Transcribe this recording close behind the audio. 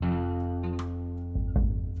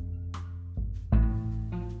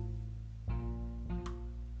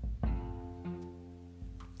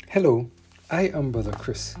Hello, I am Brother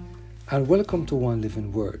Chris, and welcome to One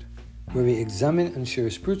Living Word, where we examine and share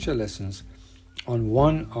spiritual lessons on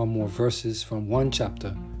one or more verses from one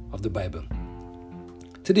chapter of the Bible.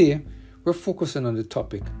 Today, we're focusing on the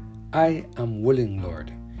topic, I am willing,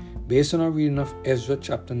 Lord, based on our reading of Ezra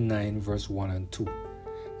chapter 9, verse 1 and 2.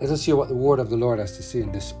 Let us hear what the word of the Lord has to say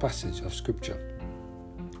in this passage of Scripture.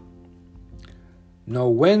 Now,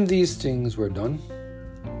 when these things were done,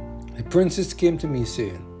 the princes came to me,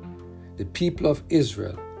 saying, the people of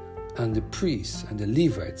Israel and the priests and the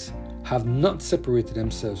Levites have not separated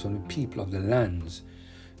themselves from the people of the lands,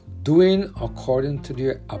 doing according to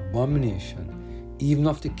their abomination, even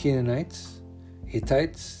of the Canaanites,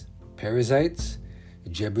 Hittites, Perizzites,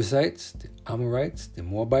 the Jebusites, the Amorites, the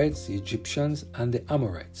Moabites, the Egyptians, and the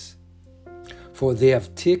Amorites. For they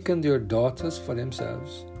have taken their daughters for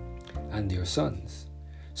themselves and their sons,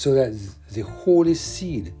 so that the holy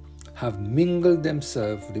seed have mingled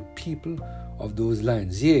themselves with the people of those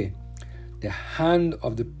lands. Yea, the hand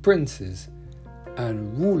of the princes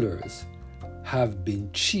and rulers have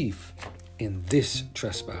been chief in this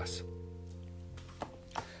trespass.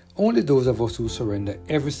 Only those of us who surrender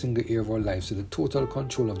every single area of our lives to the total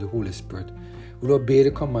control of the Holy Spirit will obey the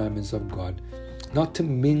commandments of God, not to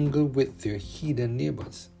mingle with their heathen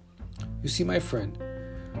neighbors. You see, my friend,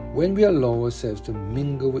 when we allow ourselves to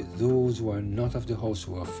mingle with those who are not of the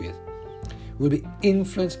household of faith, we'll be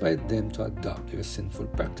influenced by them to adopt their sinful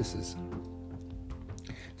practices.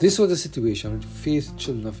 This was the situation with faithful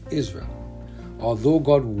children of Israel, although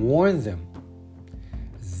God warned them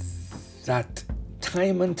that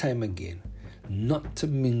time and time again not to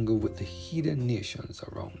mingle with the heathen nations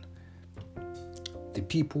around. The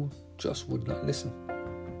people just would not listen.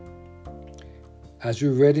 As we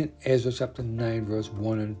read in Ezra chapter 9 verse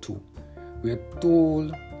 1 and 2, we are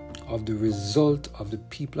told of the result of the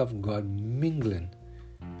people of God mingling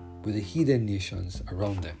with the heathen nations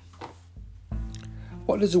around them.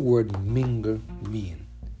 What does the word mingle mean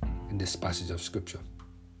in this passage of Scripture?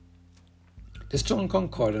 The Strong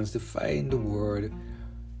Concordance defines the word,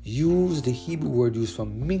 use the Hebrew word used for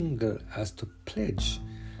mingle as to pledge,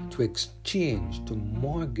 to exchange, to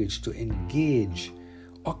mortgage, to engage,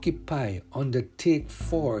 occupy, undertake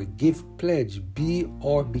for, give pledge, be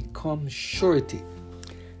or become surety,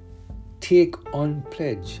 take on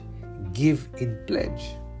pledge, give in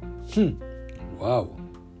pledge. Wow.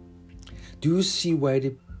 Do you see why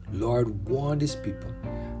the Lord warned his people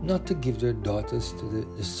not to give their daughters to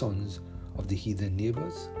the sons of the heathen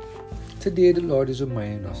neighbors? Today the Lord is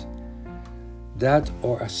reminding us that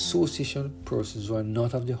our association with persons who are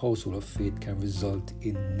not of the household of faith can result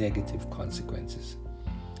in negative consequences.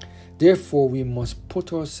 Therefore, we must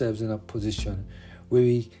put ourselves in a position where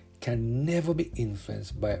we can never be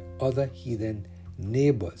influenced by other heathen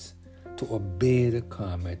neighbors to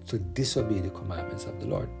disobey the commandments of the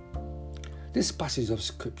Lord. This passage of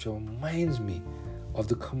Scripture reminds me of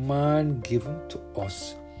the command given to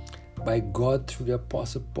us by God through the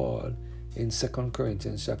Apostle Paul in 2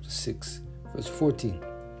 Corinthians chapter 6, verse 14.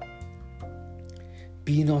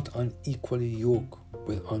 Be not unequally yoked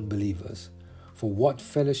with unbelievers, for what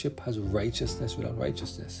fellowship has righteousness with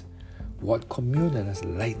unrighteousness? What communion has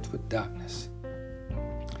light with darkness?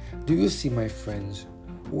 Do you see, my friends,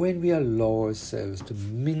 when we allow ourselves to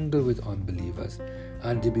mingle with unbelievers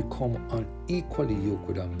and to become unequally yoked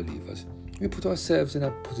with unbelievers, we put ourselves in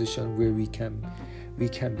a position where we can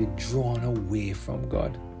be drawn away from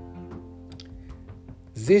God.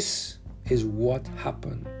 This is what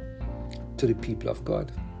happened to the people of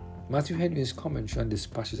God. Matthew Henry's commentary on this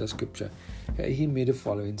passage of Scripture, he made the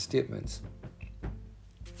following statements.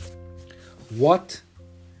 What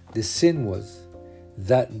the sin was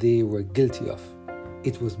that they were guilty of,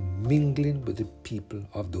 it was mingling with the people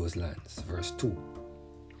of those lands. Verse 2.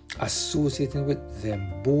 Associating with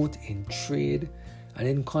them both in trade and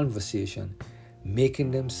in conversation,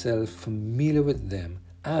 making themselves familiar with them,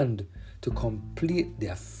 and to complete the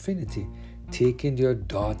affinity, taking their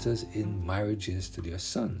daughters in marriages to their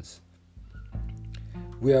sons.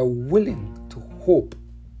 We are willing to hope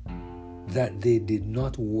that they did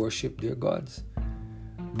not worship their gods,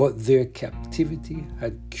 but their captivity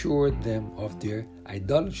had cured them of their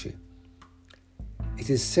idolatry. It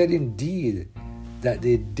is said indeed that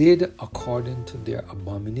they did according to their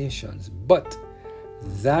abominations, but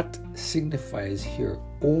that signifies here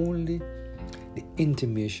only the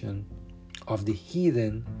intimation of the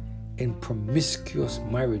heathen in promiscuous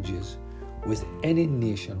marriages with any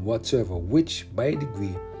nation whatsoever, which by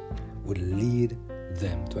degree would lead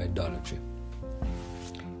them to idolatry.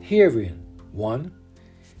 Herein, 1,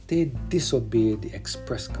 they disobeyed the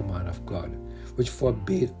express command of God, which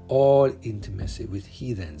forbade all intimacy with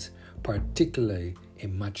heathens, particularly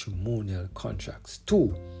in matrimonial contracts.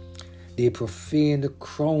 2. They profaned the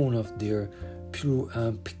crown of their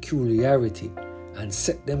peculiarity and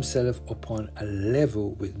set themselves upon a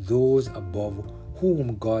level with those above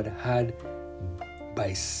whom God had,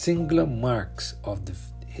 by singular marks of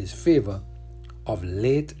his favor, of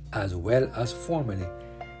late as well as formerly,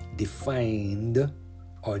 defined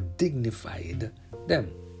or dignified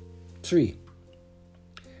them. 3.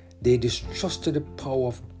 They distrusted the power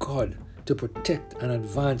of God to protect and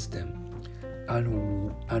advance them,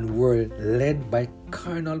 and were led by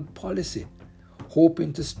carnal policy,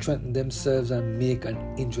 hoping to strengthen themselves and make an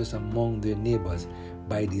interest among their neighbors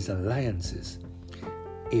by these alliances.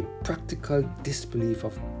 A practical disbelief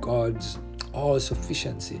of God's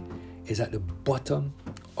all-sufficiency is at the bottom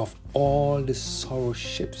of all the sorrow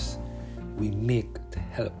ships we make to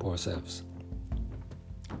help ourselves.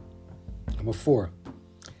 Number 4,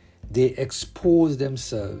 they expose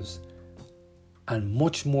themselves and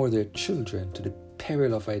much more their children to the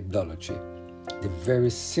peril of idolatry, the very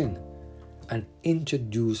sin, and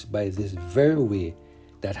introduced by this very way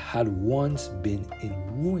that had once been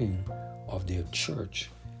in ruin of their church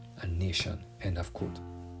and nation. End of quote.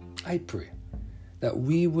 I pray that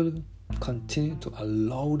we will continue to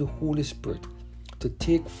allow the Holy Spirit to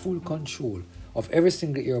take full control of every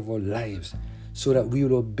single area of our lives, so that we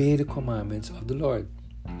will obey the commandments of the Lord.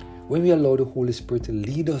 When we allow the Holy Spirit to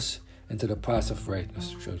lead us into the path of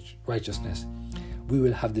righteousness, we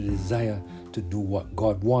will have the desire to do what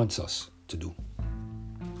God wants us to do.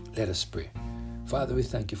 Let us pray. Father, we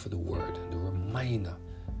thank you for the word, the reminder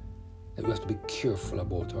that we have to be careful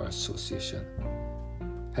about our association.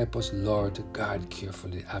 Help us, Lord, to guard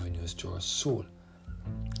carefully the avenues to our soul,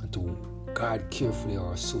 and to guard carefully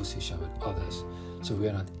our association with others, so we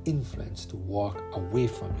are not influenced to walk away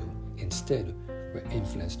from you. Instead, we're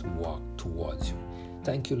influenced to walk towards you.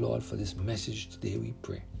 Thank you, Lord, for this message today, we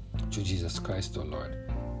pray. Through Jesus Christ, our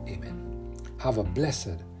Lord. Amen. Have a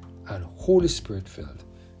blessed and Holy Spirit-filled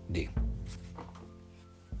day.